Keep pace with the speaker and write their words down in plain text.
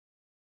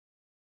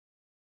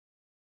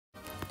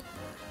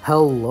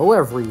Hello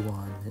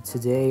everyone!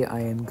 Today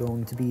I am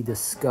going to be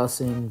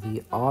discussing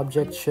the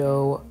object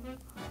show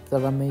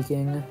that I'm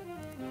making.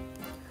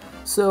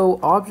 So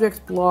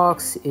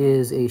ObjectBlox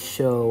is a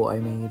show I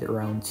made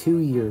around 2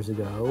 years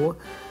ago.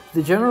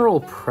 The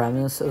general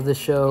premise of the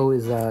show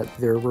is that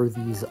there were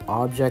these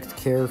object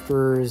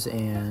characters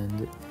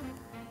and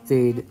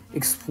they'd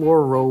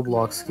explore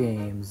Roblox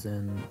games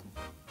and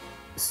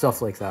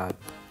stuff like that.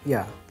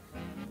 Yeah.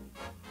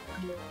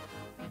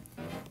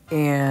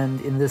 And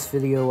in this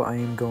video, I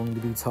am going to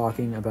be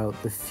talking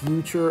about the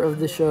future of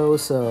the show.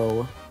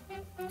 So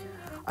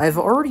I've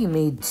already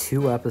made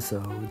 2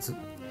 episodes,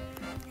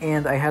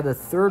 and I had a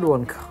third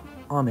one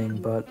coming,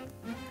 but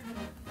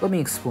let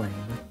me explain.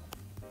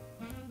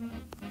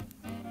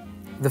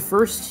 The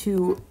first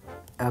 2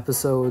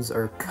 episodes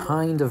are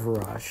kind of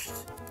rushed.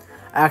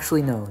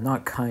 Actually, no,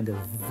 not kind of,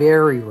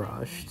 very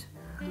rushed.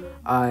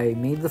 I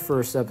made the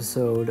first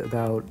episode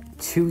about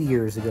 2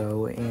 years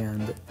ago,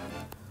 and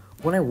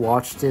when I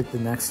watched it the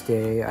next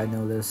day, I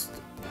noticed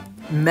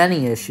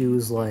many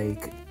issues,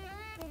 like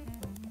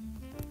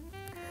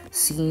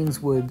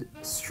scenes would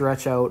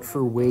stretch out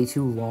for way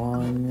too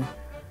long.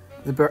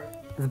 The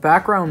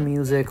background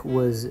music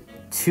was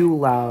too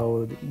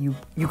loud.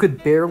 You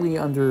could barely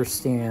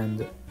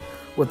understand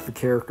what the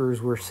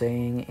characters were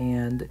saying,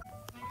 and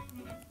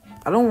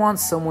I don't want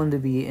someone to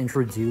be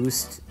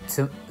introduced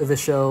to the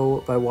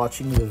show by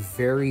watching the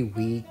very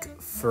weak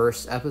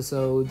first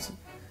episodes.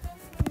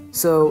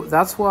 So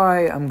that's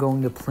why I'm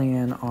going to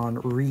plan on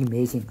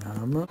remaking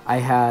them. I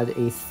had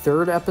a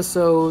 3rd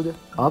episode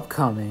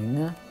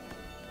upcoming,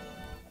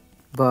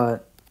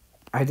 but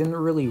I didn't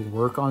really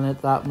work on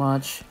it that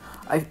much.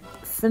 I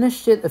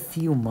finished it a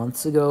few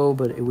months ago,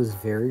 but it was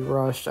very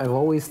rushed. I've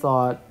always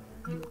thought,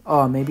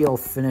 oh, maybe I'll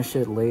finish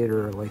it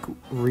later, like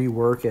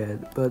rework it,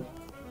 but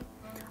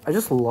I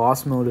just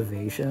lost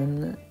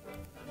motivation.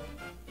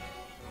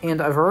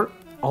 And I've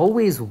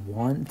always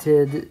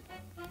wanted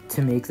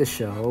to make the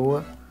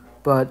show,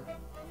 but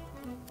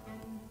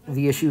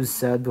the issues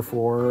said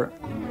before,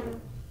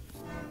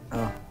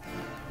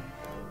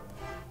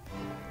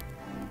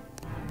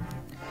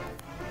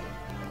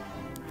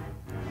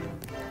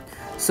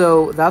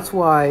 So that's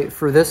why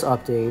for this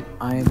update,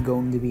 I am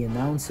going to be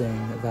announcing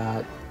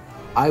that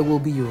I will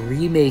be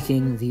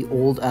remaking the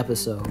old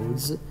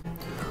episodes.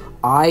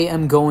 I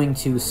am going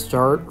to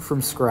start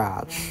from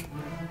scratch.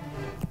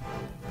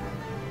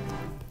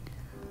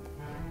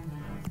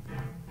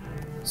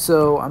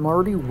 So I'm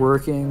already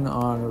working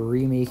on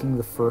remaking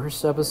the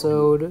first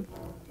episode.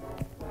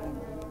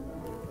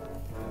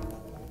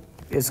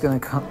 It's gonna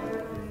come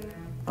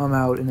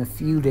out in a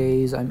few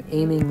days. I'm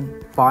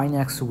aiming by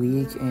next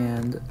week,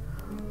 and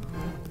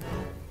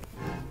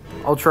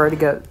I'll try to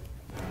get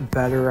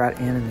better at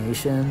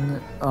animation.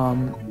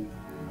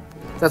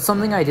 That's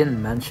something I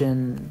didn't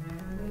mention.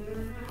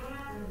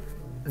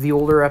 The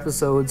older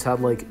episodes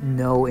had like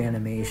no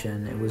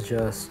animation. It was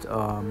just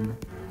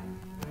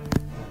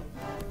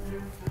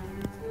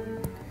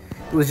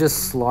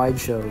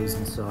slideshows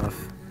and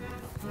stuff.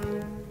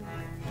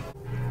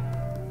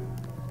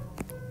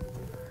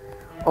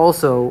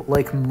 Also,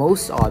 like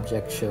most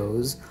object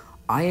shows,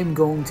 I am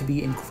going to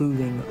be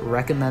including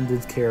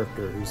recommended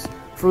characters.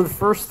 For the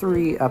first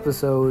 3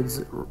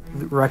 episodes,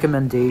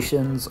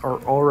 recommendations are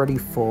already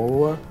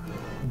full,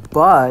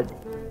 but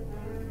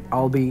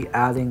I'll be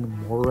adding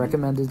more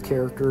recommended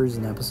characters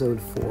in episode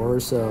 4,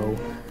 so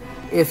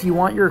if you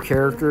want your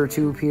character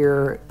to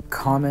appear,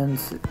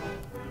 comment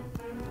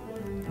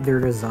their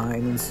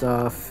design and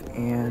stuff,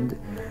 and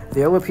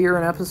they'll appear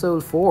in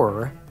episode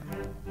 4.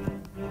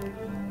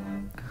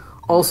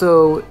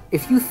 Also,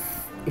 if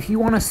you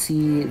want to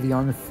see the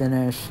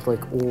unfinished,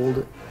 like,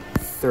 old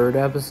 3rd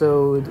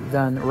episode,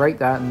 then write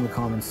that in the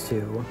comments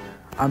too.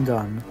 I'm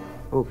done.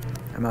 Oh,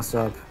 I messed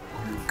up.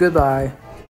 Goodbye.